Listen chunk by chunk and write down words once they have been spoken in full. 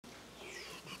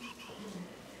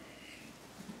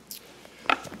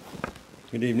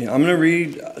Good evening. I'm going to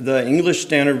read the English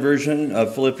Standard Version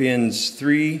of Philippians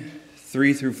 3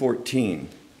 through 14.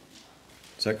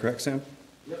 Is that correct, Sam?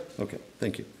 Yep. Okay,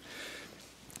 thank you.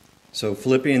 So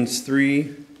Philippians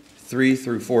 3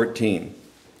 through 14.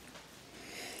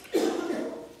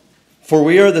 For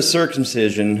we are the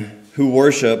circumcision who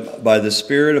worship by the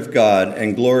Spirit of God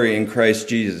and glory in Christ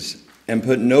Jesus, and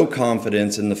put no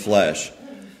confidence in the flesh,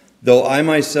 though I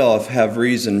myself have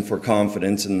reason for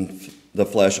confidence in the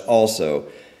flesh also.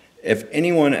 If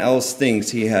anyone else thinks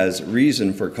he has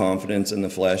reason for confidence in the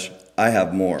flesh, I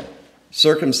have more.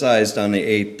 Circumcised on the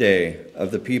 8th day,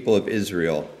 of the people of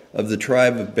Israel, of the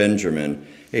tribe of Benjamin,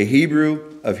 a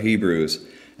Hebrew of Hebrews,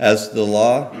 as to the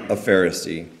law, a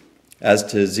Pharisee, as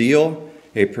to zeal,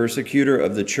 a persecutor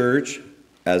of the church,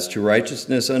 as to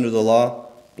righteousness under the law,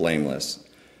 blameless.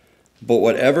 But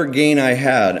whatever gain I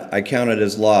had, I counted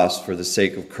as loss for the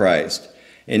sake of Christ.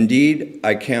 Indeed,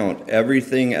 I count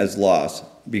everything as loss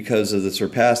because of the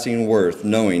surpassing worth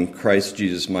knowing Christ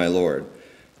Jesus my Lord.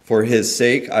 For his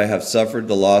sake I have suffered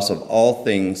the loss of all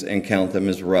things and count them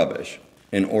as rubbish,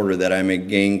 in order that I may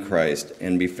gain Christ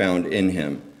and be found in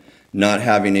him, not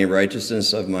having a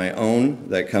righteousness of my own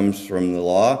that comes from the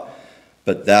law,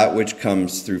 but that which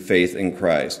comes through faith in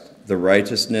Christ, the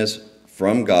righteousness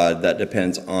from God that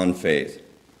depends on faith,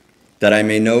 that I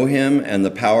may know him and the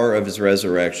power of his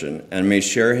resurrection, and may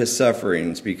share his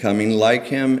sufferings, becoming like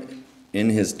him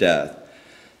in his death,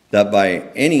 that by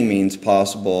any means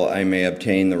possible I may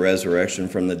obtain the resurrection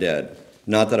from the dead.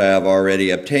 Not that I have already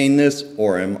obtained this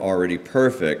or am already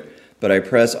perfect, but I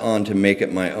press on to make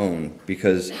it my own,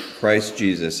 because Christ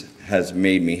Jesus has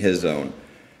made me his own.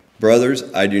 Brothers,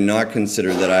 I do not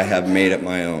consider that I have made it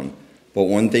my own, but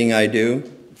one thing I do,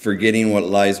 forgetting what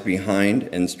lies behind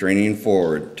and straining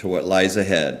forward to what lies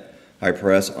ahead, I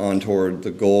press on toward the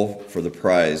goal for the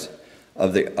prize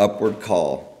of the upward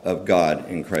call of God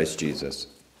in Christ Jesus.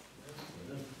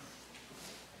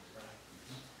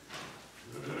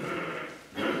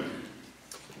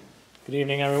 Good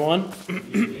evening, everyone.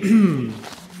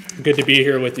 Good to be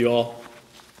here with you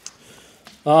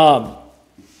all.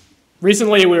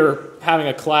 Recently, we were having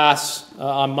a class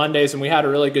on Mondays, and we had a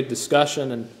really good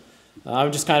discussion, and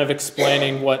I'm just kind of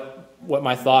explaining what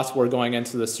my thoughts were going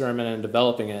into the sermon and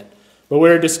developing it. But we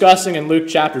were discussing in Luke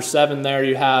chapter 7 there,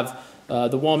 you have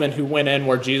the woman who went in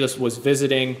where Jesus was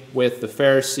visiting with the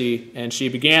Pharisee, and she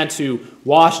began to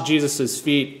wash Jesus'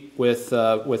 feet with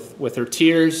her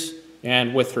tears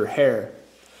and with her hair.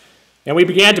 And we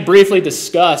began to briefly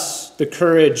discuss the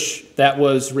courage that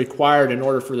was required in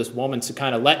order for this woman to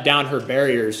kind of let down her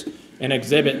barriers and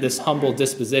exhibit this humble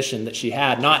disposition that she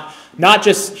had. Not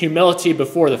just humility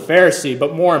before the Pharisee,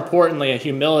 but more importantly, a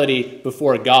humility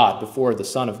before God, before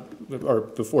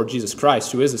Jesus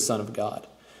Christ, who is the Son of God.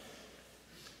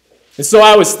 And so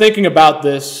I was thinking about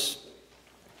this,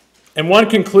 and one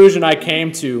conclusion I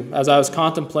came to as I was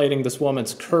contemplating this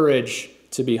woman's courage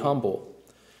to be humble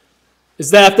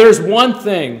is that if there's one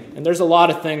thing, and there's a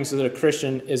lot of things that a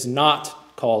Christian is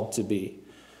not called to be,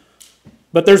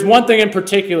 but there's one thing in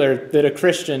particular that a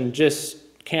Christian just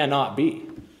cannot be,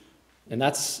 and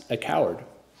that's a coward,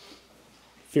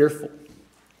 fearful.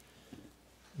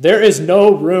 There is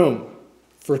no room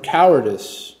for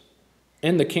cowardice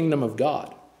in the kingdom of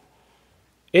God.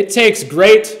 It takes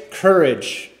great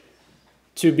courage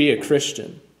to be a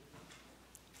Christian.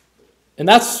 And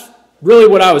that's really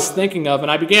what I was thinking of,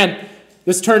 and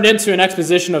this turned into an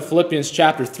exposition of Philippians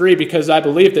chapter 3 because I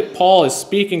believe that Paul is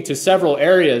speaking to several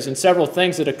areas and several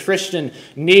things that a Christian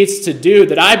needs to do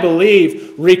that I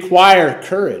believe require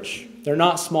courage. They're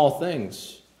not small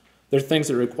things. They're things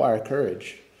that require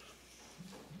courage.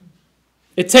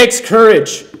 It takes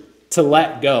courage to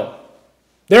let go.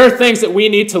 There are things that we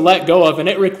need to let go of, and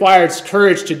it requires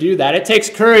courage to do that. It takes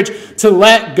courage to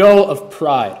let go of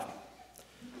pride.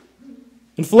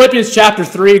 In Philippians chapter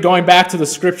 3, going back to the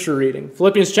scripture reading,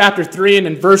 Philippians chapter 3 and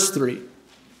in verse 3,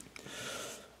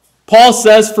 Paul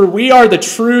says, "For we are the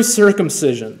true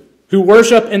circumcision, who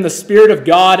worship in the Spirit of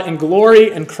God and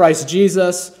glory in Christ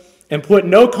Jesus, and put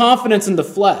no confidence in the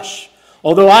flesh.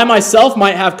 Although I myself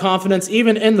might have confidence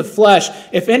even in the flesh,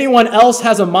 if anyone else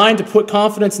has a mind to put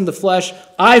confidence in the flesh,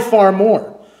 I far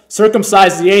more.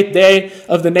 Circumcised the 8th day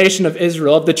of the nation of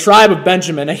Israel, of the tribe of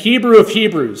Benjamin, a Hebrew of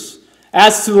Hebrews,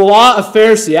 as to the law, a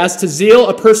Pharisee, as to zeal,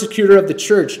 a persecutor of the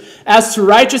church, as to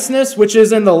righteousness, which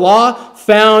is in the law,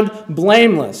 found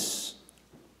blameless.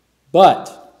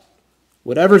 But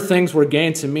whatever things were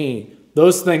gained to me,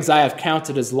 those things I have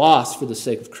counted as loss for the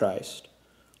sake of Christ.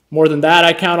 More than that,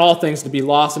 I count all things to be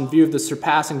lost in view of the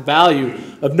surpassing value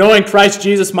of knowing Christ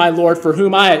Jesus my Lord, for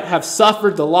whom I have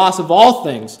suffered the loss of all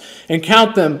things, and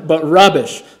count them but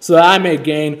rubbish, so that I may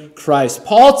gain Christ.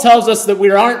 Paul tells us that we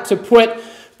aren't to put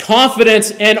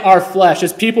confidence in our flesh.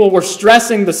 As people were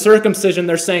stressing the circumcision,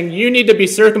 they're saying, you need to be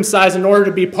circumcised in order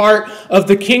to be part of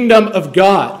the kingdom of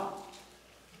God.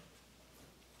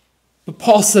 But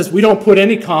Paul says we don't put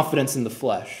any confidence in the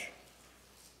flesh.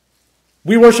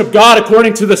 We worship God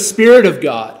according to the Spirit of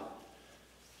God.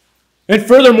 And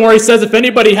furthermore, he says, if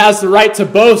anybody has the right to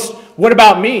boast, what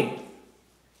about me?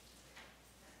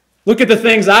 Look at the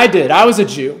things I did. I was a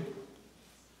Jew.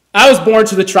 I was born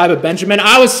to the tribe of Benjamin.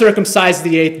 I was circumcised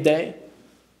the 8th day.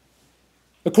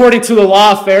 According to the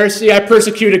law of Pharisee, I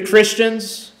persecuted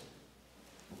Christians.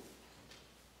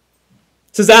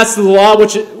 It says, as to the law,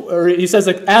 he says,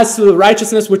 as to the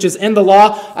righteousness which is in the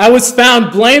law, I was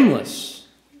found blameless.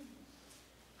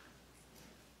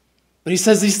 But he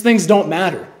says these things don't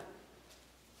matter.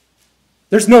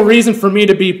 There's no reason for me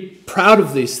to be proud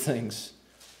of these things.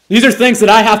 These are things that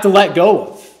I have to let go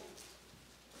of.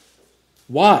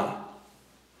 Why?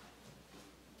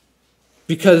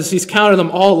 Because he's counted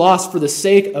them all lost for the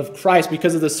sake of Christ,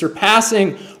 because of the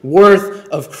surpassing worth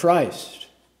of Christ.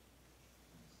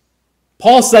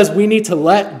 Paul says we need to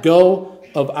let go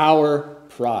of our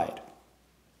pride.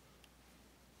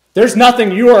 There's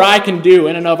nothing you or I can do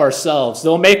in and of ourselves that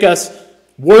will make us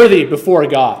worthy before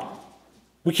God.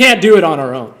 We can't do it on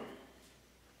our own.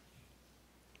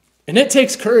 And it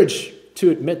takes courage to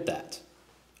admit that,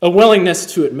 a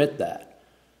willingness to admit that,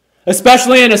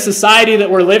 especially in a society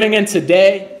that we're living in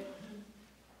today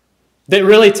that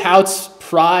really touts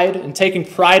pride and taking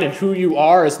pride in who you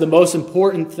are is the most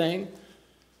important thing.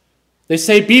 They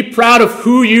say, be proud of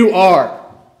who you are.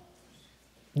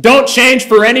 Don't change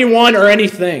for anyone or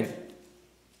anything.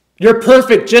 You're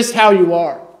perfect just how you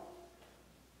are.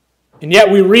 And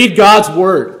yet we read God's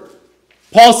word.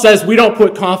 Paul says we don't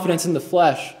put confidence in the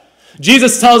flesh.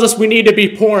 Jesus tells us we need to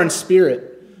be poor in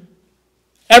spirit.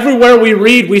 Everywhere we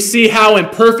read, we see how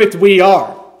imperfect we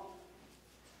are.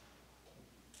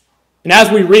 And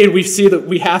as we read, we see that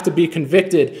we have to be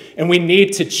convicted and we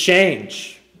need to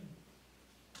change.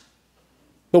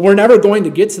 But we're never going to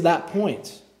get to that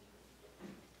point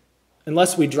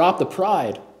unless we drop the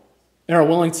pride and are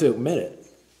willing to admit it.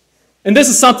 And this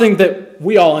is something that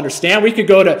we all understand. We could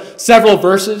go to several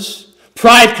verses.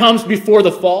 Pride comes before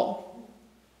the fall.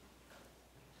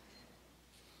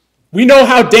 We know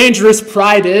how dangerous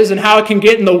pride is and how it can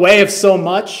get in the way of so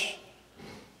much.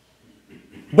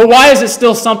 But why is it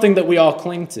still something that we all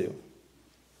cling to?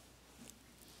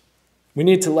 We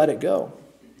need to let it go.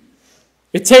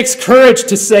 It takes courage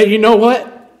to say, you know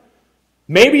what?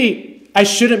 Maybe I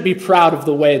shouldn't be proud of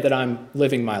the way that I'm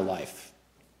living my life.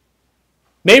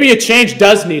 Maybe a change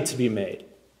does need to be made.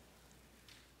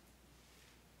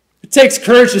 It takes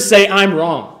courage to say, I'm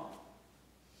wrong.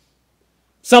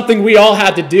 Something we all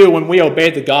had to do when we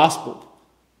obeyed the gospel.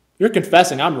 You're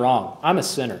confessing, I'm wrong. I'm a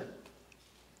sinner.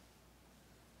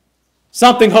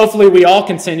 Something hopefully we all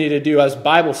continue to do as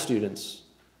Bible students.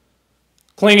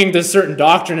 Clinging to certain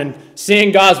doctrine and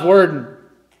seeing God's word, and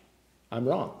I'm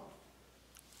wrong.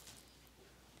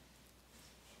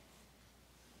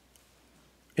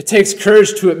 It takes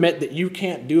courage to admit that you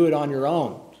can't do it on your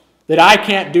own, that I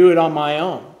can't do it on my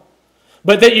own,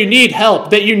 but that you need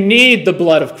help, that you need the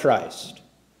blood of Christ,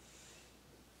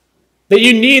 that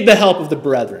you need the help of the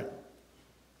brethren.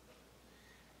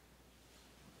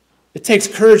 It takes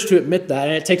courage to admit that,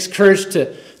 and it takes courage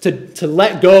to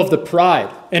let go of the pride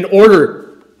in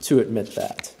order to admit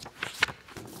that.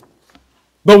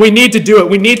 But we need to do it.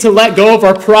 We need to let go of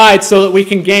our pride so that we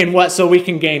can gain what? So we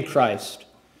can gain Christ.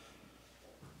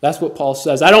 That's what Paul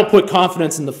says. I don't put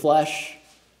confidence in the flesh.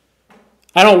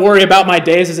 I don't worry about my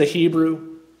days as a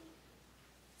Hebrew.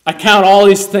 I count all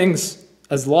these things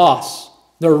as loss.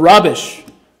 They're rubbish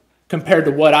compared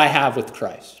to what I have with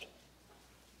Christ.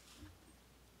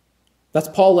 That's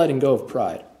Paul letting go of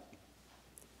pride.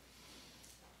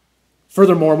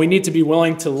 Furthermore, we need to be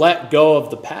willing to let go of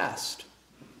the past.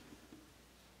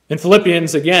 In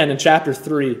Philippians, again, in chapter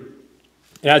 3,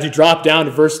 and as you drop down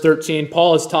to verse 13,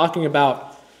 Paul is talking about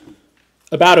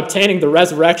obtaining the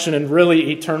resurrection and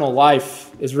really eternal life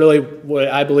is really what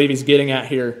I believe he's getting at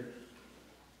here.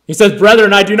 He says,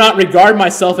 brethren, I do not regard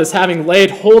myself as having laid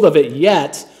hold of it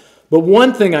yet, but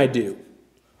one thing I do,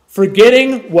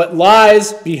 forgetting what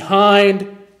lies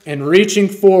behind and reaching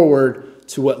forward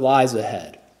to what lies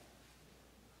ahead.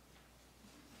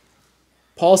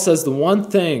 Paul says the one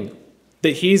thing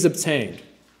that he's obtained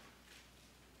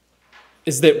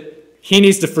is that he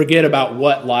needs to forget about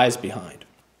what lies behind.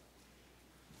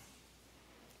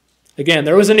 Again,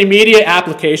 there was an immediate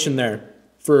application there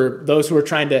for those who were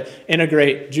trying to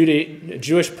integrate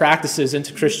Jewish practices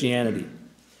into Christianity.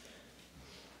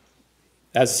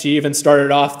 As he even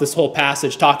started off this whole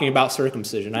passage talking about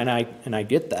circumcision, and I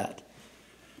get that.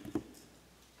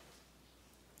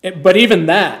 But even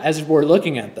that, as we're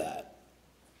looking at that,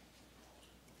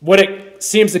 what it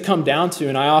seems to come down to,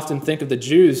 and I often think of the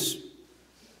Jews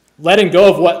letting go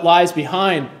of what lies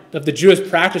behind of the Jewish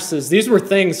practices, these were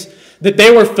things that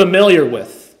they were familiar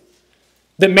with,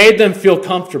 that made them feel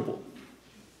comfortable.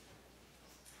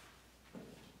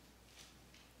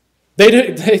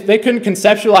 They couldn't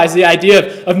conceptualize the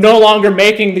idea of no longer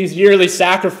making these yearly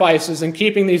sacrifices and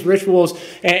keeping these rituals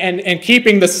and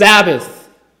keeping the Sabbath.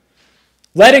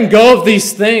 Letting go of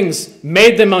these things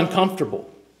made them uncomfortable.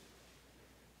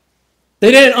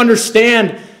 They didn't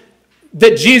understand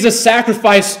that Jesus'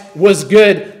 sacrifice was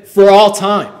good for all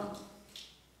time.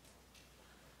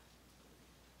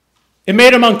 It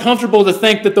made them uncomfortable to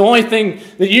think that the only thing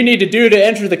that you need to do to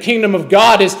enter the kingdom of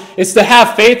God is to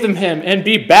have faith in him and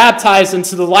be baptized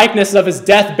into the likeness of his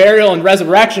death, burial, and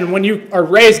resurrection. When you are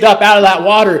raised up out of that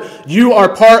water, you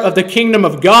are part of the kingdom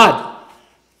of God.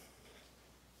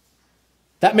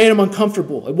 That made them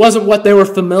uncomfortable. It wasn't what they were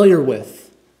familiar with.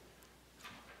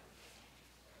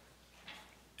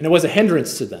 And it was a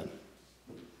hindrance to them.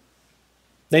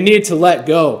 They needed to let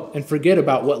go and forget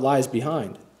about what lies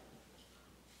behind.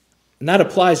 And that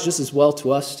applies just as well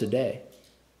to us today.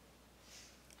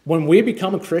 When we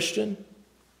become a Christian,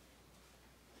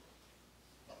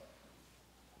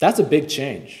 that's a big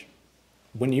change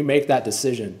when you make that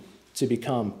decision to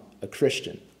become a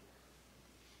Christian.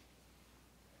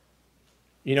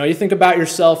 You know, you think about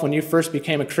yourself when you first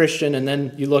became a Christian and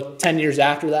then you look 10 years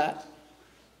after that.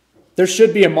 There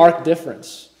should be a marked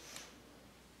difference.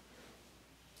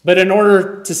 But in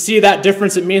order to see that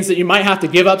difference, it means that you might have to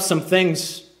give up some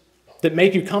things that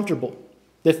make you comfortable,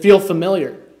 that feel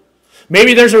familiar.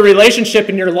 Maybe there's a relationship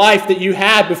in your life that you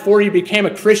had before you became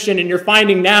a Christian and you're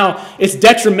finding now it's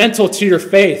detrimental to your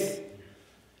faith.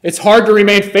 It's hard to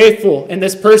remain faithful, and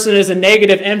this person is a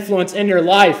negative influence in your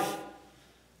life.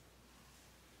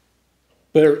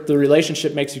 But the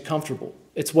relationship makes you comfortable.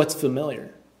 It's what's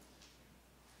familiar.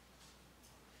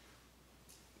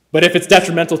 But if it's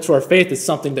detrimental to our faith, it's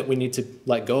something that we need to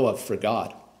let go of for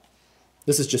God.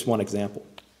 This is just one example.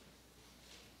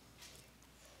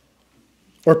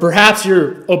 Or perhaps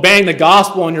you're obeying the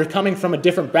gospel and you're coming from a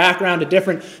different background, a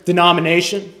different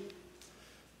denomination.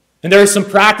 And there are some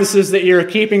practices that you're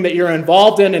keeping, that you're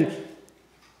involved in, and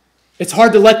it's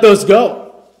hard to let those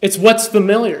go. It's what's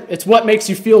familiar. It's what makes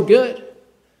you feel good.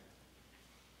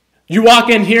 You walk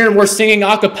in here and we're singing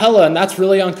a cappella, and that's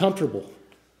really uncomfortable.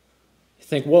 You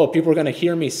think, whoa, people are going to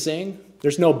hear me sing?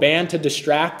 There's no band to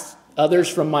distract others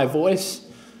from my voice?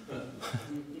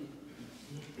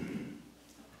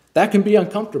 That can be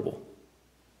uncomfortable.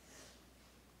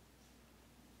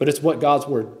 But it's what God's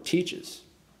word teaches.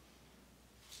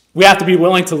 We have to be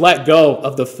willing to let go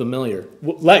of the familiar,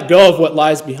 let go of what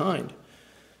lies behind.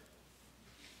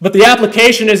 But the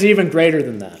application is even greater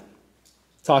than that,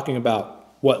 talking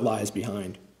about what lies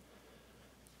behind.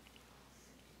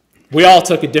 We all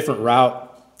took a different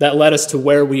route that led us to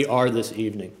where we are this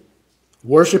evening,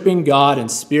 worshiping God in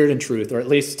spirit and truth, or at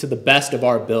least to the best of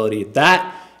our ability.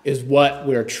 That is what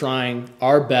we're trying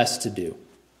our best to do.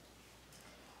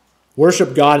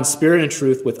 Worship God in spirit and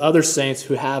truth with other saints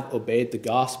who have obeyed the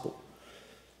gospel.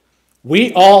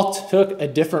 We all took a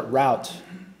different route.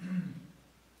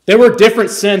 There were different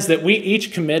sins that we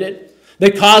each committed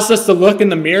that caused us to look in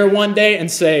the mirror one day and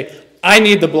say, I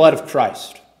need the blood of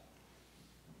Christ.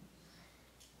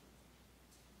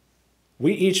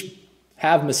 We each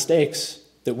have mistakes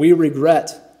that we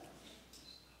regret.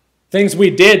 Things we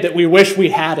did that we wish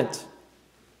we hadn't.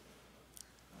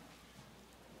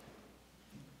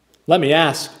 Let me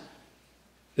ask,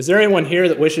 is there anyone here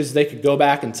that wishes they could go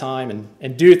back in time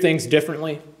and do things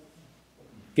differently,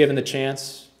 given the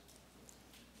chance?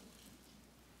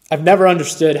 I've never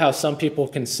understood how some people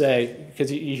can say,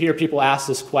 because you hear people ask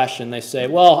this question, they say,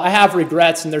 well, I have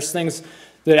regrets and there's things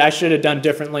that I should have done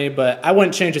differently, but I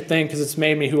wouldn't change a thing because it's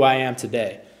made me who I am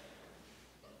today.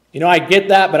 You know, I get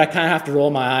that, but I kind of have to roll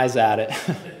my eyes at it.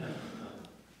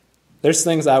 There's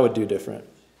things I would do different.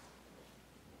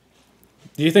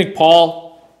 Do you think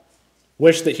Paul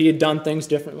wished that he had done things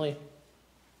differently?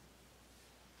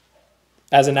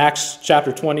 As in Acts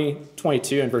chapter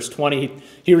 22 and verse 20,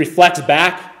 he reflects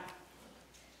back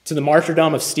to the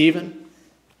martyrdom of Stephen.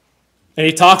 And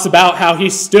he talks about how he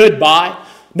stood by.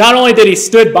 Not only did he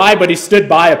stood by, but he stood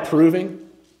by approving,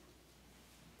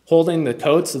 holding the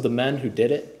coats of the men who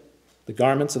did it, the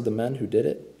garments of the men who did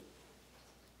it.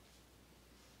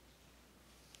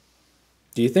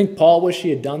 Do you think Paul wished he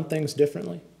had done things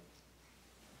differently?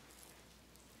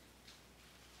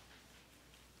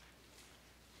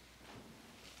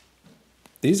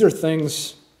 These are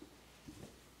things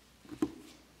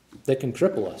that can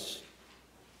cripple us.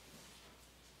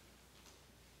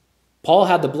 Paul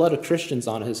had the blood of Christians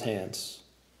on his hands.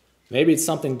 Maybe it's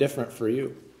something different for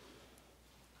you.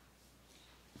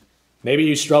 Maybe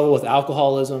you struggle with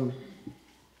alcoholism,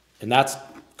 and that's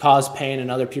caused pain in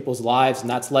other people's lives, and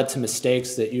that's led to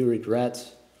mistakes that you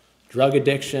regret. Drug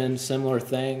addiction, similar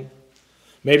thing.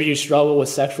 Maybe you struggle with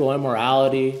sexual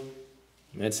immorality,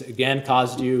 and it's again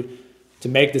caused you to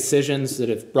make decisions that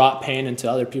have brought pain into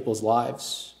other people's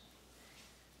lives.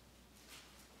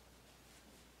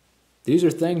 These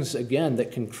are things, again,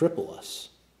 that can cripple us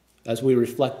as we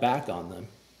reflect back on them.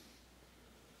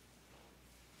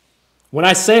 When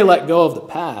I say let go of the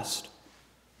past,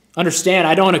 understand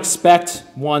I don't expect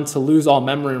one to lose all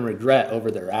memory and regret over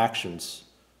their actions.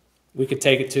 We could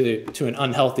take it to an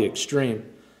unhealthy extreme.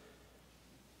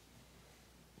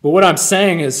 But what I'm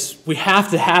saying is we have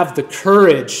to have the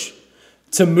courage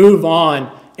to move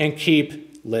on and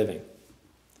keep living.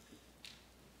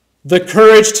 The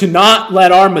courage to not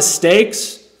let our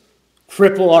mistakes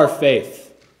cripple our faith,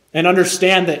 and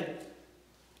understand that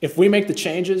if we make the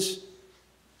changes,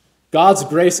 God's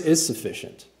grace is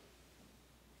sufficient.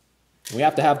 We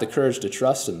have to have the courage to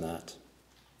trust in that.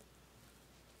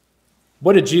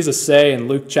 What did Jesus say in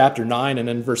Luke chapter 9 and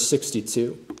in verse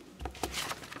 62?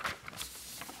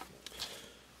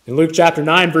 In Luke chapter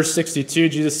 9, verse 62,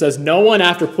 Jesus says, "No one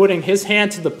after putting his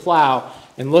hand to the plow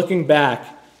and looking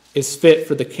back is fit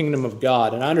for the kingdom of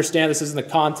God." And I understand this is in the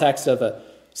context of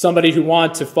somebody who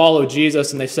wanted to follow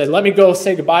Jesus, and they said, "Let me go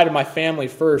say goodbye to my family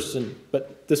first."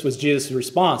 But this was Jesus'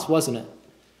 response, wasn't it?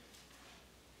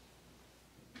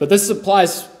 But this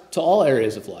applies to all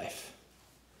areas of life,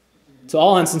 to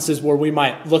all instances where we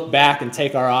might look back and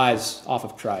take our eyes off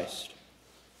of Christ.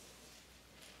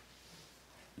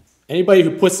 Anybody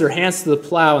who puts their hands to the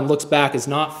plow and looks back is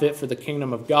not fit for the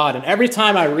kingdom of God. And every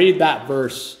time I read that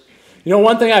verse,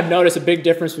 one thing I've noticed, a big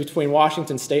difference between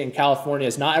Washington State and California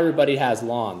is not everybody has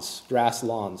lawns, grass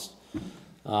lawns.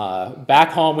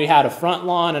 Back home, we had a front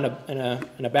lawn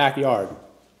and a backyard.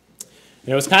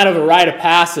 It was kind of a rite of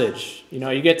passage.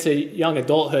 You get to young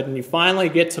adulthood and you finally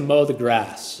get to mow the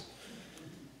grass.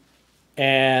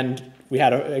 And we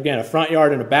had, a front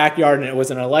yard and a backyard, and it was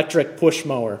an electric push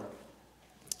mower.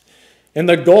 And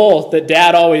the goal that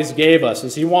Dad always gave us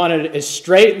is he wanted as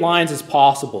straight lines as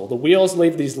possible. The wheels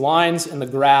leave these lines in the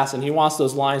grass, and he wants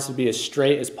those lines to be as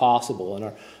straight as possible.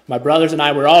 And my brothers and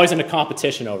I, we're always in a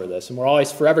competition over this, and we're always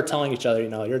forever telling each other,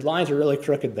 your lines are really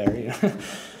crooked there.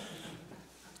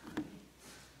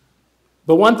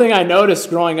 But one thing I noticed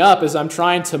growing up is I'm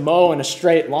trying to mow in a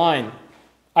straight line.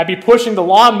 I'd be pushing the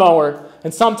lawnmower,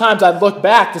 and sometimes I'd look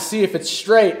back to see if it's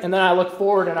straight, and then I look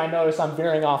forward and I notice I'm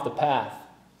veering off the path.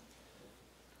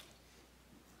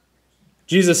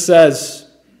 Jesus says,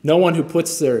 no one who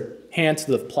puts their hand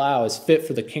to the plow is fit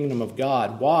for the kingdom of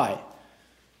God. Why?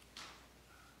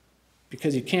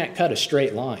 Because you can't cut a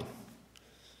straight line.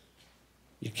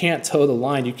 You can't toe the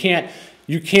line. You can't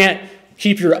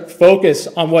keep your focus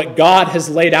on what God has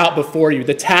laid out before you,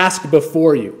 the task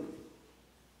before you.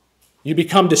 You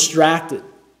become distracted,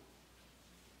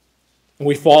 and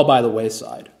we fall by the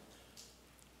wayside.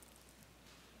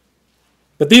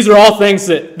 But these are all things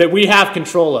that we have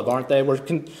control of, aren't they? We're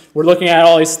looking at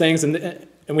all these things, and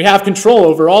we have control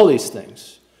over all these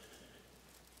things.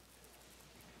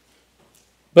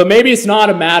 But maybe it's not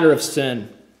a matter of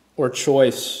sin or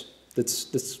choice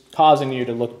that's causing you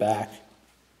to look back.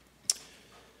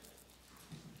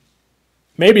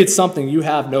 Maybe it's something you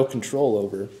have no control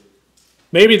over.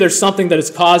 Maybe there's something that has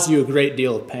caused you a great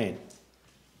deal of pain.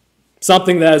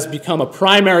 Something that has become a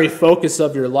primary focus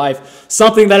of your life.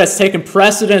 Something that has taken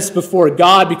precedence before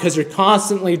God because you're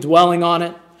constantly dwelling on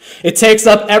it. It takes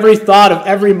up every thought of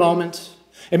every moment.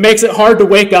 It makes it hard to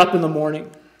wake up in the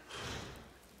morning.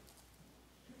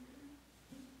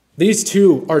 These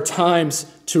too are times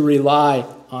to rely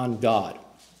on God.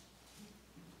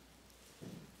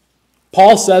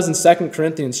 Paul says in 2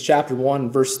 Corinthians chapter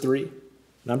 1, verse 3,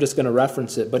 and I'm just going to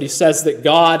reference it, but he says that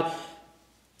God,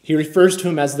 he refers to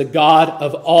him as the God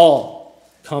of all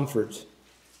comfort.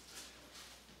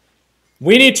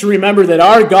 We need to remember that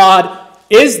our God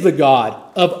is the God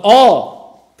of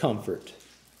all comfort.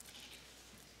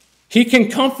 He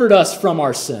can comfort us from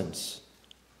our sins,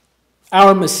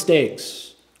 our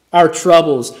mistakes, our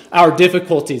troubles, our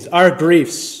difficulties, our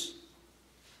griefs.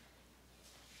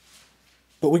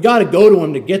 But we got to go to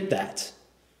him to get that.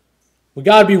 We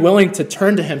got to be willing to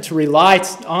turn to him, to rely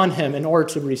on him in order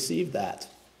to receive that.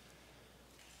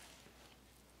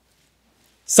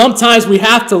 Sometimes we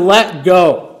have to let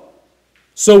go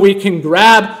so we can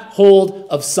grab hold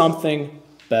of something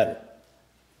better.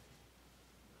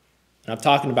 And I'm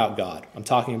talking about God. I'm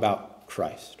talking about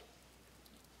Christ.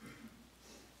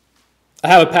 I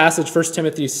have a passage, 1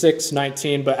 Timothy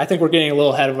 6:19, but I think we're getting a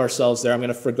little ahead of ourselves there. I'm going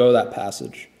to forgo that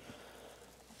passage.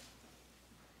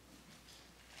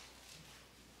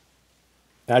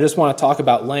 And I just want to talk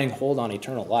about laying hold on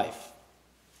eternal life.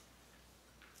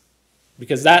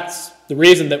 Because that's the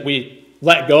reason that we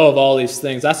let go of all these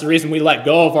things. That's the reason we let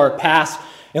go of our past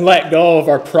and let go of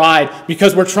our pride.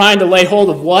 Because we're trying to lay hold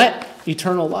of what?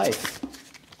 Eternal life.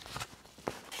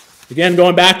 Again,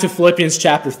 going back to Philippians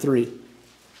chapter 3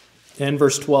 and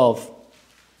verse 12.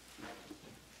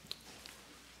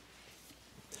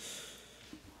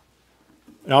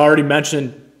 And I already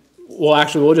mentioned,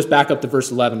 we'll just back up to verse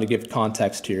 11 to give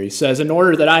context here. He says, in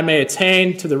order that I may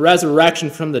attain to the resurrection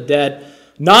from the dead,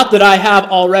 not that I have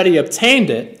already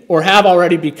obtained it or have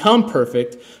already become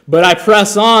perfect, but I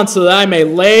press on so that I may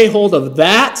lay hold of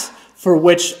that for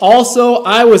which also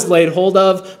I was laid hold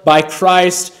of by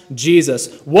Christ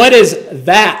Jesus. What is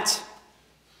that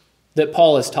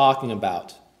Paul is talking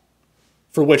about,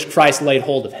 for which Christ laid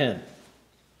hold of him?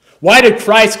 Why did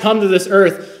Christ come to this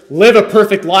earth, live a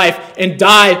perfect life, and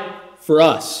die for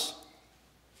us?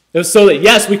 It was so that,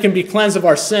 yes, we can be cleansed of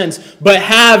our sins, but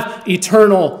have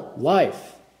eternal life.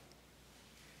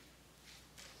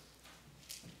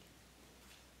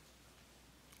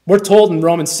 We're told in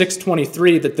Romans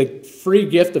 6:23 that the free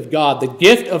gift of God, the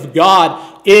gift of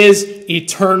God is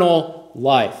eternal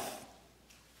life.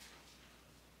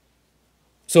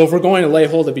 So if we're going to lay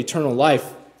hold of eternal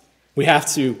life, we have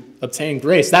to obtain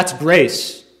grace. That's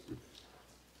grace.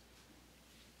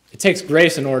 It takes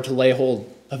grace in order to lay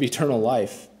hold of eternal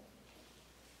life.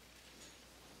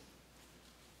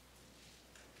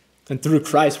 And through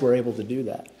Christ, we're able to do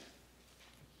that.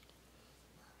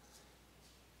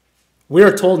 We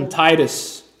are told in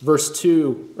Titus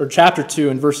chapter 2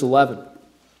 and verse 11.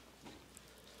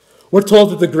 We're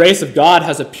told that the grace of God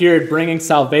has appeared, bringing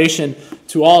salvation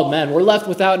to all men. We're left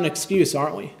without an excuse,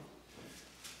 aren't we?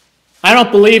 I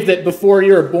don't believe that before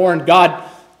you were born, God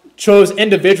chose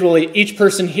individually each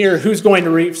person here who's going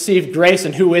to receive grace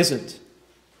and who isn't.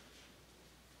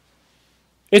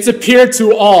 It's appeared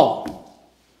to all.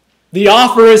 The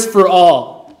offer is for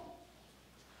all.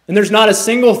 And there's not a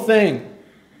single thing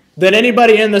that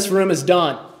anybody in this room has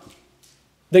done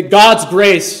that God's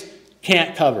grace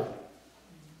can't cover,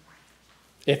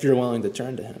 if you're willing to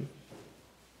turn to him.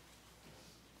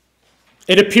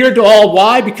 It appeared to all.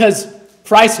 Why? Because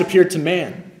Christ appeared to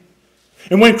man.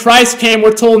 And when Christ came,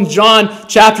 we're told in John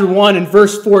chapter 1 and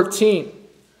verse 14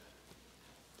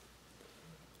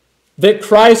 that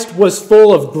Christ was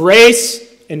full of grace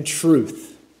and truth.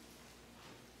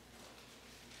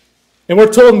 And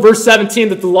we're told in verse 17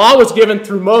 that the law was given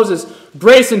through Moses.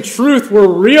 Grace and truth were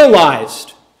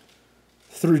realized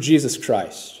through Jesus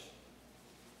Christ.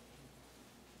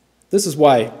 This is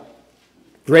why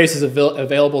grace is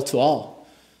available to all.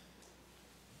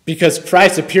 Because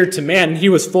Christ appeared to man and he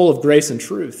was full of grace and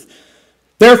truth.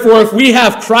 Therefore, if we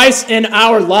have Christ in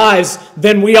our lives,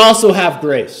 then we also have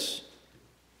grace.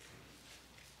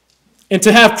 And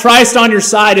to have Christ on your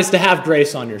side is to have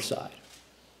grace on your side.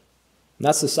 And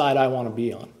that's the side I want to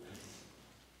be on.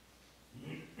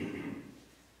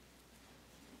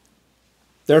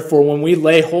 Therefore, when we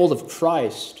lay hold of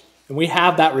Christ and we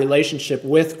have that relationship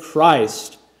with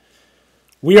Christ,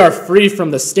 we are free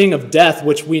from the sting of death,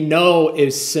 which we know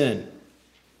is sin.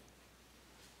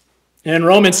 And in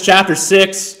Romans chapter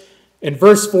 6, in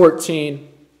verse 14,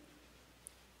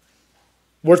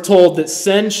 we're told that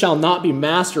sin shall not be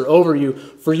master over you,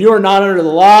 for you are not under the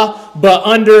law, but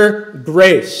under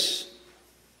grace.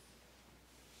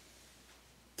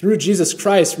 Through Jesus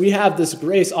Christ, we have this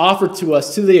grace offered to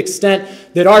us to the extent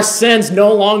that our sins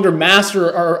no longer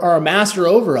are a master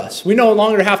over us. We no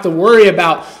longer have to worry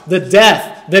about the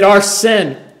death that our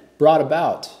sin brought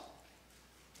about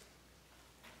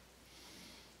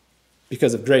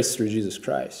because of grace through Jesus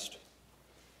Christ.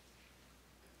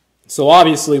 So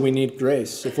obviously we need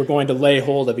grace if we're going to lay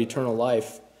hold of eternal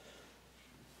life.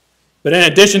 But in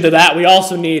addition to that, we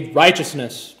also need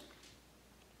righteousness,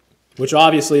 which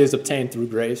obviously is obtained through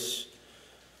grace.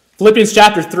 Philippians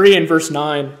chapter 3 and verse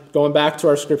 9, going back to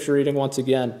our scripture reading once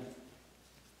again.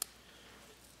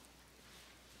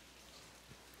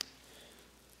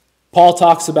 Paul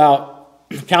talks about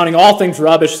counting all things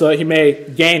rubbish so that he may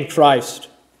gain Christ.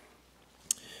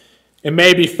 It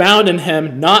may be found in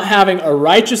him, not having a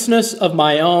righteousness of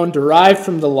my own derived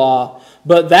from the law,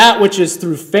 but that which is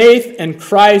through faith in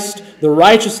Christ, the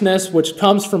righteousness which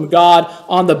comes from God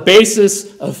on the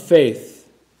basis of faith.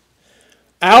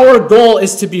 Our goal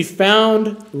is to be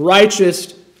found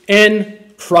righteous in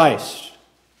Christ.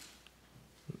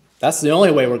 That's the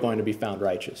only way we're going to be found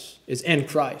righteous, is in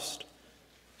Christ.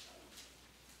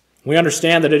 We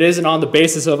understand that it isn't on the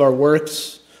basis of our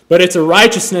works, but it's a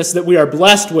righteousness that we are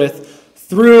blessed with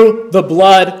through the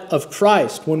blood of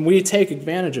Christ when we take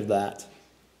advantage of that.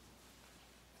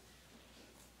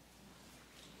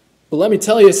 But let me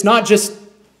tell you, it's not just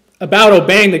about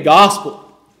obeying the gospel.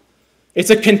 It's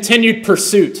a continued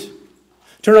pursuit.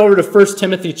 Turn over to 1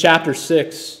 Timothy chapter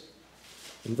 6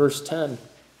 and verse 10.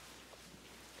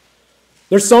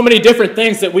 There's so many different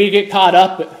things that we get caught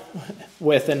up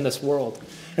with in this world.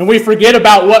 And we forget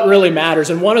about what really matters.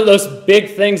 And one of those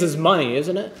big things is money,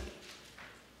 isn't it?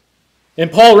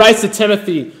 And Paul writes to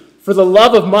Timothy, "For the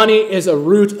love of money is a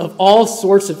root of all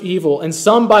sorts of evil, and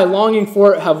some by longing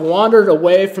for it have wandered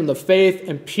away from the faith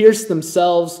and pierced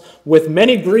themselves with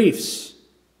many griefs.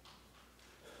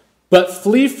 But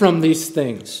flee from these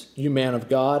things, you man of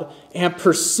God, and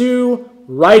pursue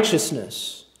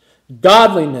righteousness,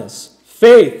 godliness,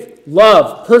 faith,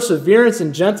 love, perseverance,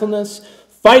 and gentleness.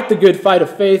 Fight the good fight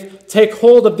of faith. Take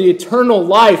hold of the eternal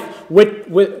life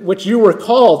which you were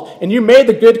called, and you made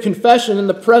the good confession in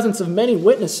the presence of many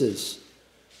witnesses."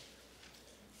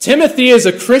 Timothy is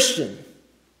a Christian.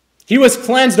 He was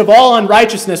cleansed of all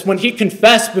unrighteousness when he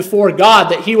confessed before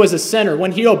God that he was a sinner,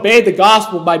 when he obeyed the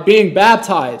gospel by being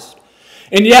baptized.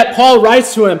 And yet Paul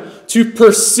writes to him to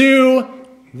pursue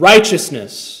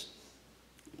righteousness.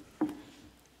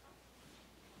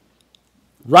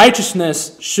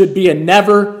 Righteousness should be a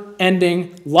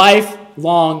never-ending,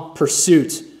 lifelong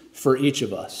pursuit for each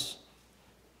of us.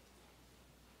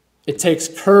 It takes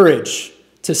courage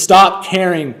to stop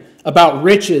caring about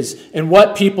riches and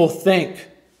what people think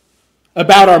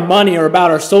about our money or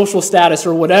about our social status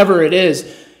or whatever it is,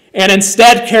 and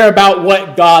instead care about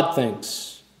what God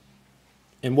thinks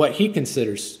and what he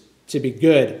considers to be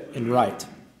good and right.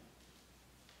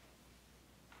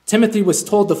 Timothy was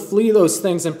told to flee those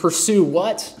things and pursue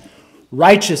what?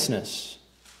 Righteousness.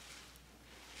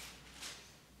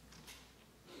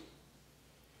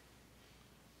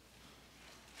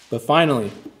 But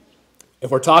finally,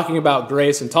 if we're talking about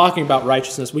grace and talking about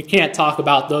righteousness, we can't talk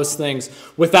about those things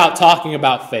without talking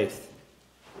about faith.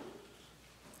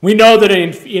 We know that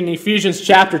in Ephesians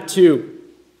chapter 2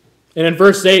 and in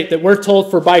verse 8 that we're told,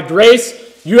 "For by grace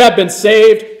you have been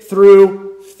saved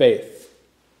through faith.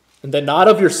 And that not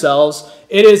of yourselves,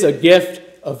 it is a gift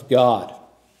of God."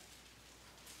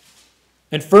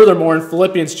 And furthermore, in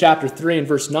Philippians chapter 3 and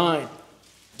verse 9,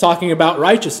 talking about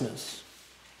righteousness.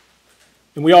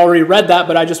 And we already read that,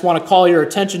 but I just want to call your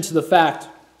attention to the fact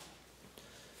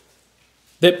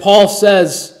that Paul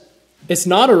says, "It's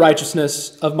not a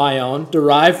righteousness of my own,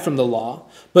 derived from the law,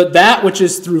 but that which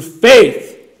is through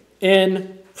faith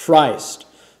in Christ.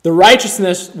 The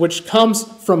righteousness which comes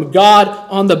from God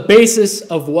on the basis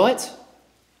of what?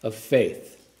 Of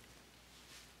faith."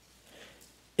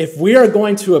 If we are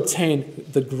going to obtain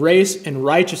the grace and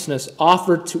righteousness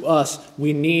offered to us,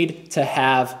 we need to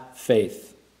have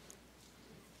faith.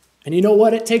 And you know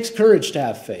what? It takes courage to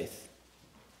have faith.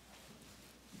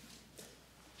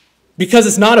 Because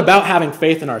it's not about having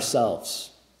faith in ourselves.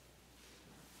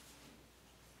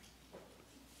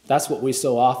 That's what we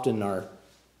so often are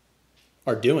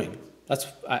doing.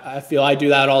 I feel I do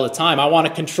that all the time. I want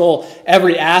to control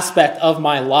every aspect of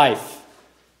my life.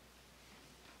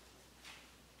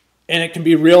 And it can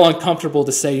be real uncomfortable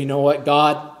to say, "You know what,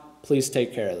 God, please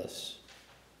take care of this."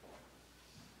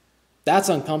 That's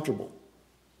uncomfortable.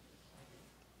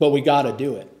 But we got to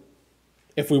do it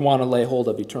if we want to lay hold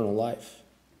of eternal life.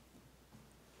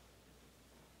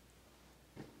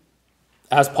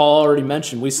 As Paul already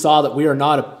mentioned, we saw that we are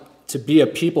not to be a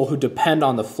people who depend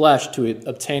on the flesh to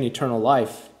obtain eternal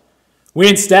life. We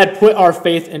instead put our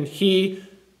faith in he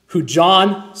who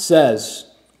John says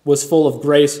was full of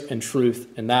grace and truth,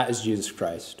 and that is Jesus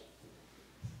Christ.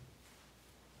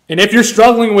 And if you're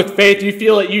struggling with faith, you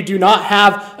feel that you do not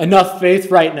have enough faith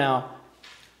right now,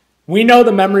 we know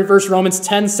the memory verse, Romans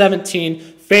 10:17,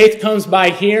 faith comes by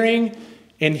hearing,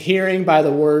 and hearing by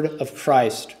the word of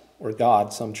Christ, or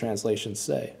God, some translations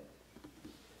say.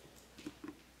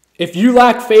 If you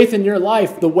lack faith in your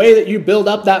life, the way that you build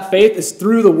up that faith is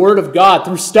through the Word of God,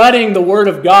 through studying the Word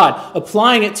of God,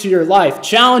 applying it to your life,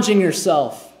 challenging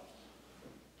yourself.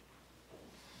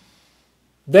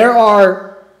 There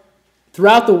are,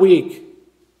 throughout the week,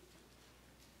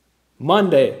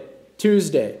 Monday,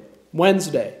 Tuesday,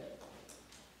 Wednesday,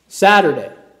 Saturday,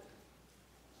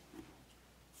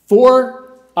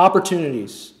 4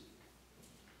 opportunities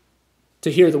to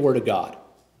hear the Word of God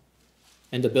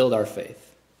and to build our faith.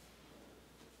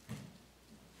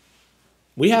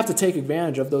 We have to take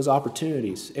advantage of those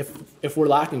opportunities if we're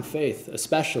lacking faith,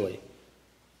 especially.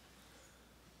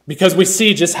 Because we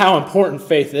see just how important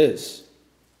faith is.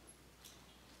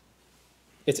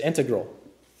 It's integral.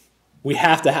 We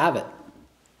have to have it.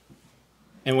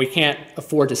 And we can't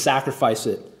afford to sacrifice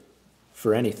it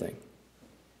for anything.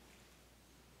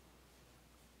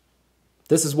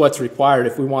 This is what's required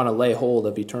if we want to lay hold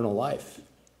of eternal life.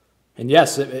 And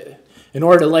yes, in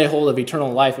order to lay hold of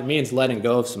eternal life, it means letting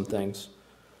go of some things.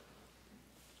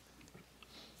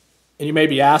 And you may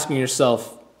be asking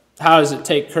yourself, how does it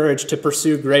take courage to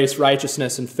pursue grace,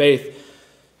 righteousness, and faith?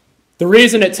 The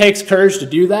reason it takes courage to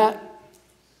do that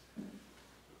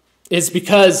is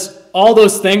because all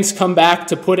those things come back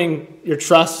to putting your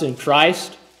trust in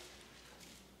Christ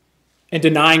and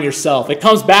denying yourself. It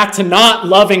comes back to not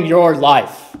loving your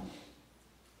life.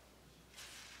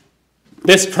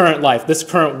 This current life, this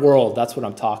current world, that's what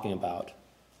I'm talking about.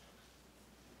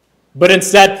 But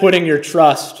instead putting your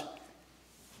trust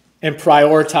and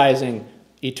prioritizing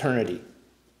eternity.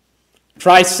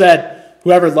 Christ said,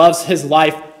 whoever loves his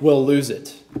life will lose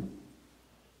it.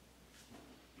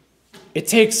 It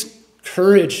takes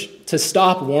courage to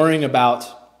stop worrying about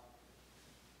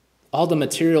all the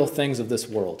material things of this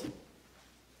world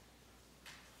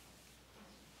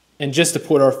and just to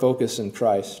put our focus in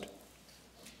Christ.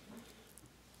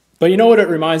 But you know what it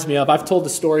reminds me of? I've told the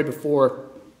story before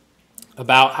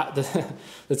about how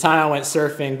the time I went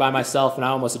surfing by myself and I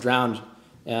almost drowned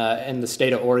in the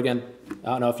state of Oregon. I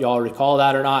don't know if you all recall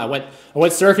that or not. I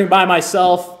went surfing by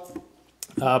myself.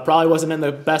 Probably wasn't in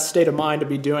the best state of mind to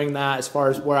be doing that as far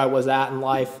as where I was at in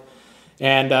life.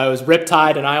 And it was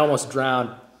riptide and I almost drowned.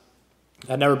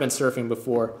 I'd never been surfing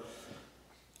before.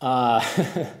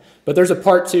 But there's a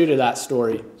part 2 to that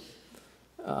story.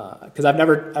 Because I've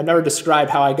never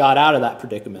described how I got out of that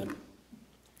predicament.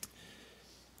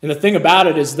 And the thing about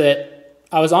it is that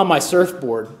I was on my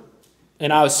surfboard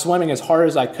and I was swimming as hard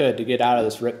as I could to get out of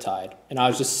this riptide. And I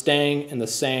was just staying in the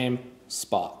same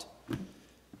spot.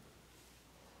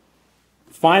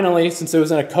 Finally, since it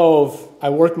was in a cove, I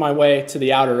worked my way to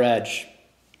the outer edge.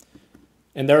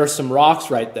 And there were some rocks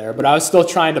right there, but I was still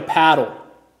trying to paddle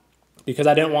because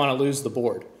I didn't want to lose the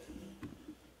board.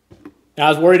 And I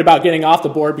was worried about getting off the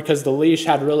board because the leash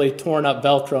had really torn up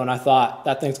Velcro, and I thought,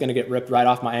 that thing's going to get ripped right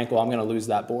off my ankle. I'm going to lose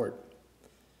that board.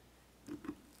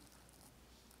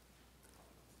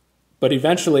 But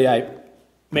eventually I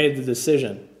made the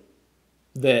decision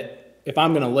that if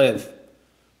I'm going to live,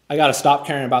 I got to stop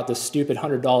caring about this stupid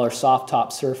 $100 soft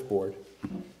top surfboard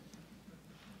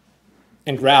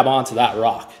and grab onto that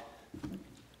rock.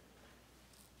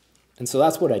 And so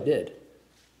that's what I did.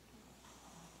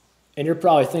 And you're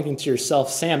probably thinking to yourself,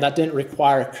 Sam, that didn't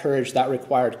require courage, that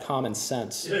required common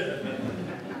sense.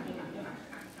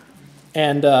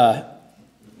 And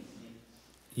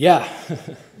yeah,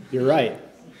 you're right.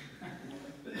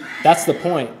 That's the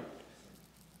point.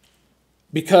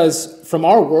 Because from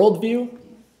our worldview,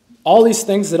 all these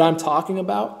things that I'm talking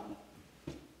about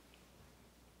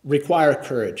require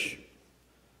courage.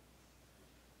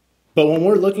 But when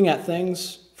we're looking at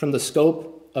things from the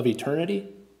scope of eternity,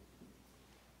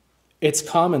 it's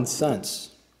common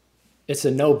sense. It's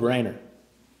a no-brainer.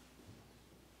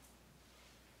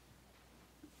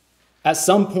 At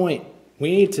some point,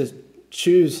 we need to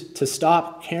choose to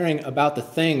stop caring about the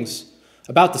things,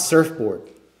 about the surfboard,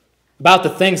 about the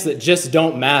things that just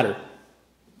don't matter,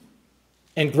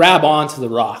 and grab onto the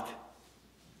rock.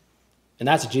 And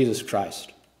that's Jesus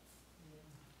Christ.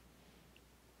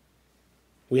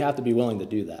 We have to be willing to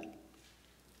do that.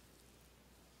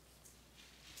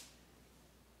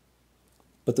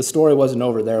 But the story wasn't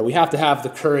over there. We have to have the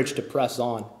courage to press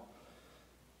on.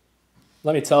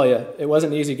 Let me tell you, it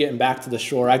wasn't easy getting back to the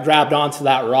shore. I grabbed onto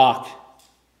that rock,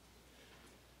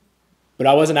 but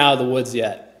I wasn't out of the woods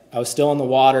yet. I was still in the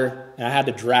water, and I had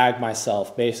to drag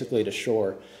myself basically to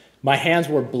shore. My hands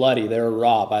were bloody. They were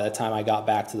raw by the time I got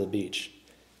back to the beach.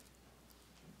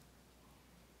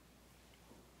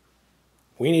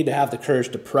 We need to have the courage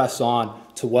to press on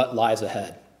to what lies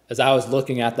ahead. As I was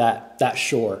looking at that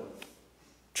shore,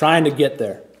 trying to get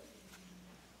there.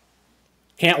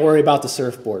 Can't worry about the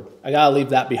surfboard. I got to leave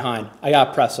that behind. I got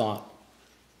to press on.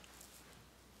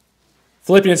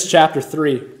 Philippians chapter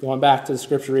 3, going back to the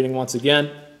scripture reading once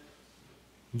again.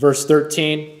 Verse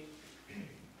 13. He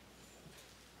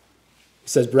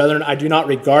says, "Brethren, I do not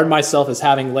regard myself as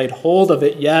having laid hold of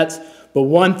it yet, but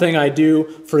one thing I do,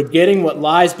 forgetting what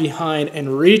lies behind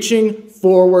and reaching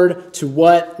forward to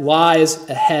what lies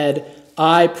ahead,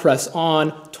 I press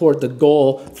on toward the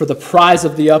goal for the prize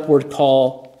of the upward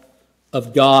call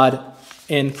of God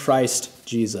in Christ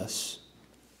Jesus."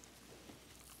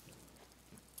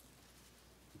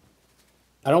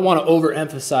 I don't want to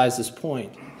overemphasize this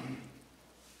point,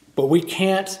 but we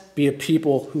can't be a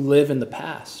people who live in the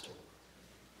past.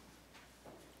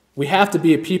 We have to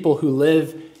be a people who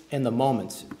live in the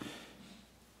moment.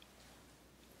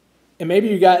 And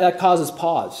maybe that causes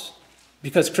pause,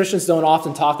 because Christians don't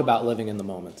often talk about living in the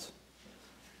moment.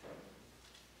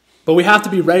 But we have to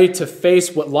be ready to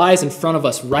face what lies in front of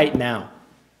us right now.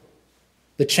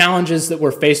 The challenges that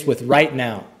we're faced with right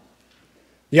now.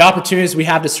 The opportunities we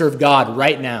have to serve God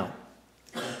right now.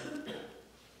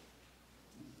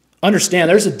 Understand,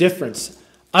 there's a difference.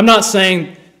 I'm not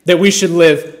saying that we should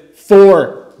live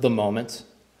for the moment,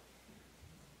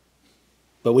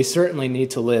 but we certainly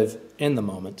need to live in the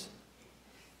moment.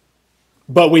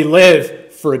 But we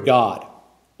live for God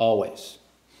always.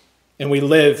 And we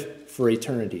live for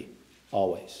eternity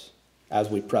always as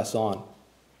we press on.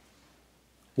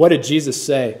 What did Jesus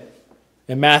say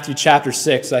in Matthew chapter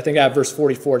 6? I think I have verse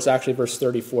 44. It's actually verse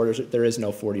 34. There is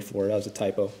no 44. That was a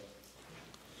typo.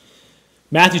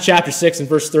 Matthew chapter 6 and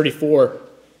verse 34,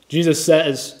 Jesus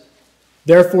says,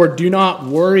 "Therefore do not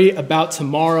worry about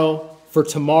tomorrow, for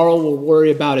tomorrow will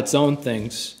worry about its own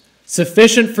things.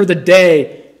 Sufficient for the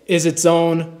day is its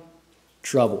own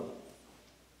trouble."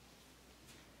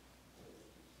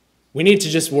 We need to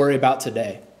just worry about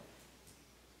today.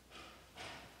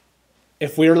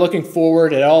 If we are looking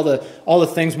forward at all the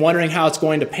things, wondering how it's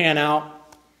going to pan out,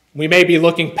 we may be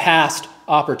looking past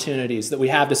opportunities that we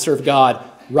have to serve God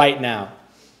right now.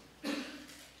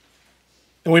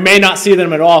 And we may not see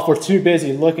them at all if we're too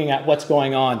busy looking at what's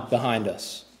going on behind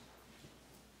us.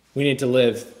 We need to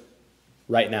live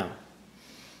right now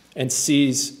and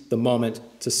seize the moment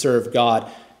to serve God.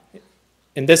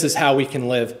 And this is how we can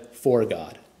live for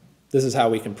God. This is how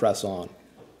we can press on.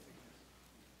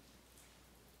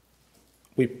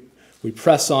 We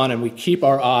press on and we keep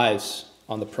our eyes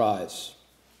on the prize.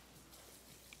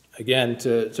 Again,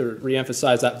 to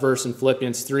reemphasize that verse in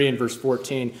Philippians 3 and verse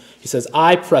 14, he says,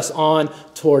 "I press on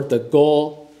toward the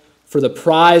goal for the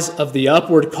prize of the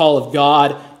upward call of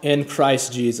God in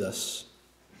Christ Jesus."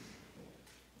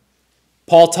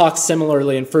 Paul talks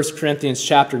similarly in 1 Corinthians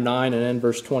chapter 9 and in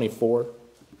verse 24.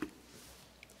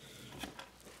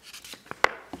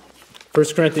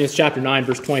 1 Corinthians chapter 9,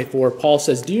 verse 24, Paul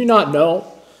says, "Do you not know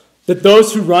that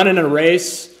those who run in a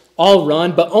race all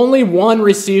run, but only one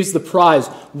receives the prize?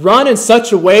 Run in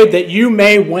such a way that you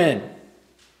may win."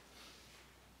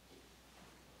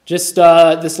 Just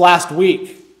this last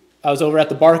week, I was over at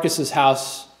the Barkis's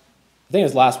house. I think it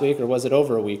was last week, or was it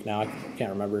over a week now? I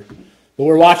can't remember. But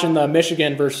we're watching the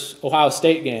Michigan versus Ohio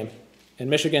State game, and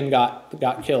Michigan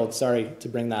got killed. Sorry to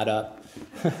bring that up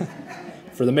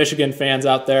for the Michigan fans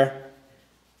out there.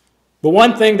 But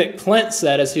one thing that Clint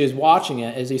said as he was watching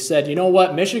it is he said, "You know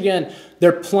what? Michigan,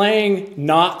 they're playing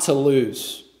not to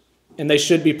lose, and they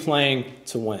should be playing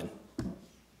to win."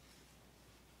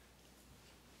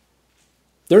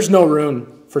 There's no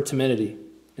room for timidity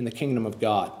in the kingdom of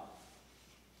God.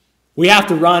 We have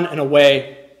to run in a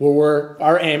way where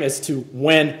our aim is to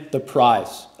win the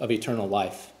prize of eternal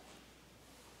life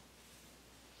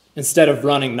instead of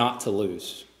running not to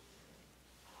lose.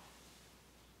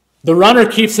 The runner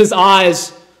keeps his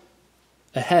eyes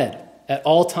ahead at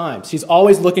all times. He's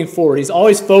always looking forward. He's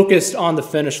always focused on the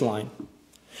finish line.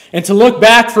 And to look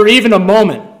back for even a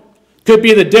moment could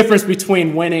be the difference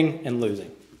between winning and losing.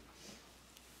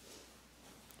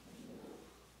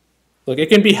 Look, it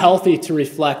can be healthy to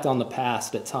reflect on the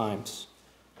past at times,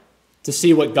 to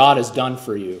see what God has done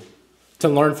for you, to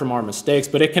learn from our mistakes,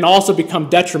 but it can also become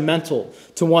detrimental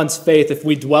to one's faith if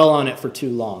we dwell on it for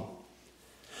too long.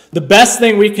 The best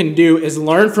thing we can do is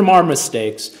learn from our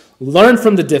mistakes, learn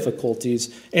from the difficulties,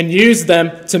 and use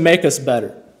them to make us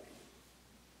better,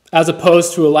 as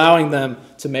opposed to allowing them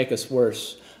to make us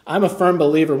worse. I'm a firm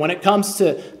believer when it comes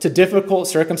to difficult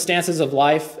circumstances of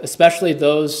life, especially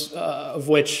those of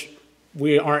which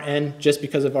we aren't in just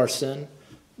because of our sin,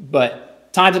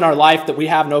 but times in our life that we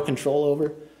have no control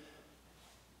over.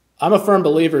 I'm a firm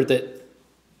believer that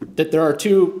there are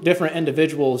two different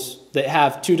individuals that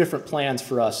have two different plans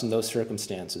for us in those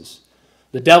circumstances.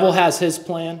 The devil has his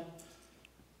plan,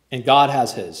 and God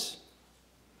has his.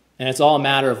 And it's all a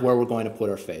matter of where we're going to put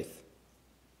our faith.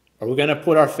 Are we going to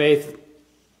put our faith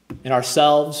in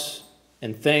ourselves,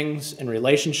 in things, in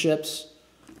relationships,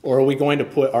 or are we going to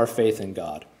put our faith in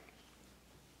God?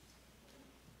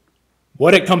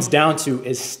 What it comes down to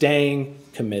is staying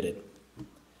committed.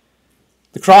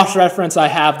 The cross-reference I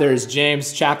have there is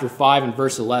James chapter 5 and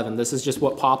verse 11. This is just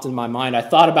what popped in my mind. I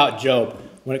thought about Job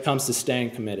when it comes to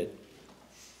staying committed.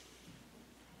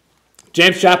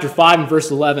 James chapter 5 and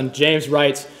verse 11, James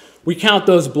writes, "We count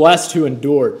those blessed who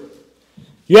endured.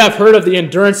 You have heard of the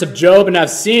endurance of Job and have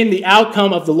seen the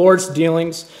outcome of the Lord's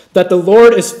dealings, that the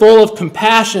Lord is full of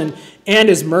compassion and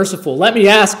is merciful. Let me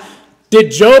ask,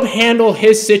 did Job handle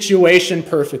his situation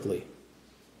perfectly?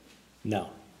 No.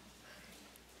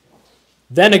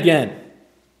 Then again,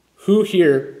 who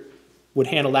here would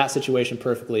handle that situation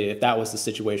perfectly if that was the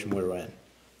situation we were in,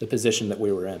 the position that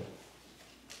we were in?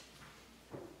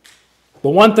 But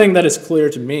one thing that is clear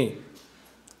to me,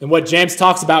 and what James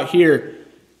talks about here,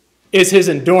 is his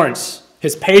endurance,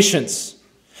 his patience.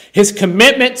 His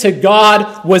commitment to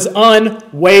God was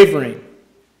unwavering.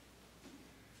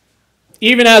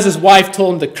 Even as his wife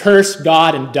told him to curse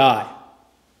God and die.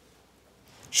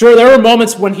 Sure, there were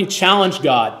moments when he challenged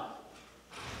God,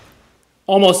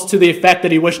 almost to the effect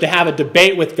that he wished to have a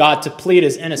debate with God to plead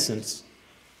his innocence.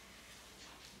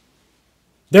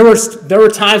 There were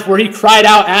times where he cried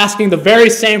out asking the very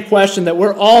same question that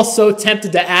we're all so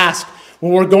tempted to ask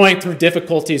when we're going through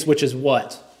difficulties, which is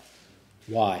what?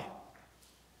 Why?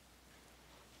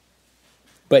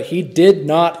 But he did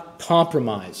not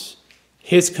compromise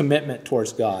his commitment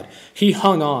towards God. He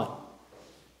hung on.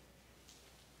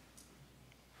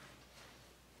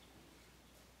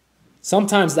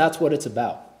 Sometimes that's what it's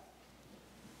about.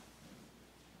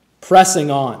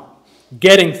 Pressing on,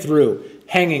 getting through,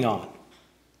 hanging on.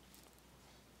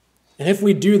 And if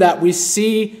we do that, we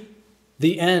see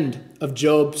the end of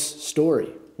Job's story.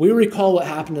 We recall what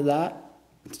happened to that,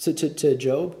 to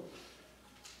Job.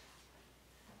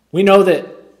 We know that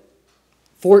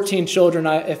 14 children,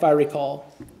 if I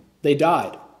recall, they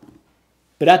died.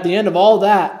 But at the end of all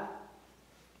that,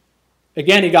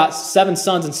 again, he got 7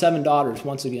 sons and 7 daughters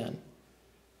once again.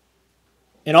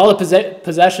 And all the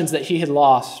possessions that he had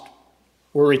lost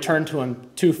were returned to him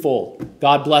twofold.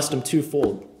 God blessed him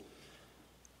twofold.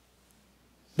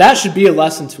 That should be a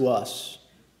lesson to us.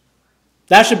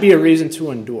 That should be a reason to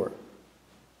endure.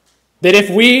 That if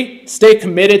we stay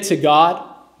committed to God,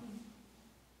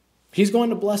 He's going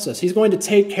to bless us. He's going to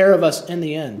take care of us in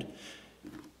the end.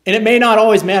 And it may not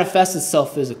always manifest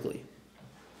itself physically.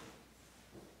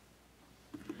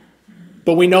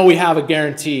 But we know we have a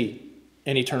guarantee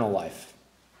in eternal life.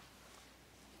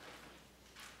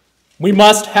 We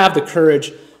must have the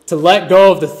courage to let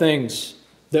go of the things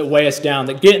that weigh us down,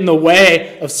 that get in the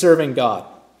way of serving God,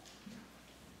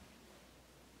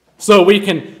 so we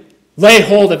can lay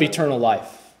hold of eternal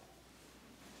life.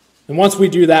 And once we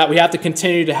do that, we have to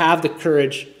continue to have the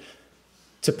courage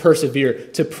to persevere,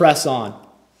 to press on,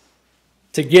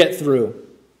 to get through.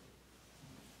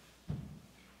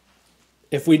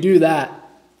 If we do that,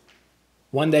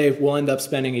 one day we'll end up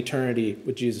spending eternity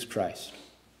with Jesus Christ.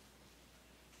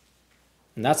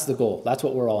 And that's the goal. That's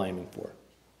what we're all aiming for.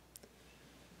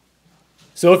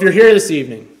 So if you're here this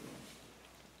evening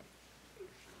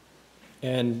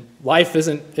and life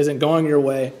isn't going your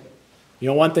way, you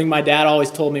know, one thing my dad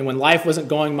always told me, when life wasn't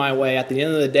going my way, at the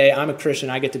end of the day, I'm a Christian,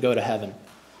 I get to go to heaven.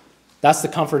 That's the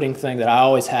comforting thing that I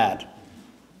always had.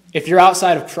 If you're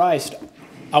outside of Christ,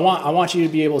 I want you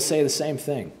to be able to say the same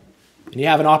thing. And you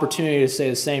have an opportunity to say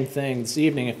the same thing this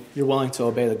evening if you're willing to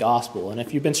obey the gospel. And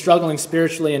if you've been struggling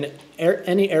spiritually in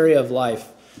any area of life,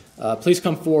 please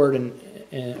come forward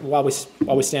and while we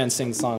stand and sing the song.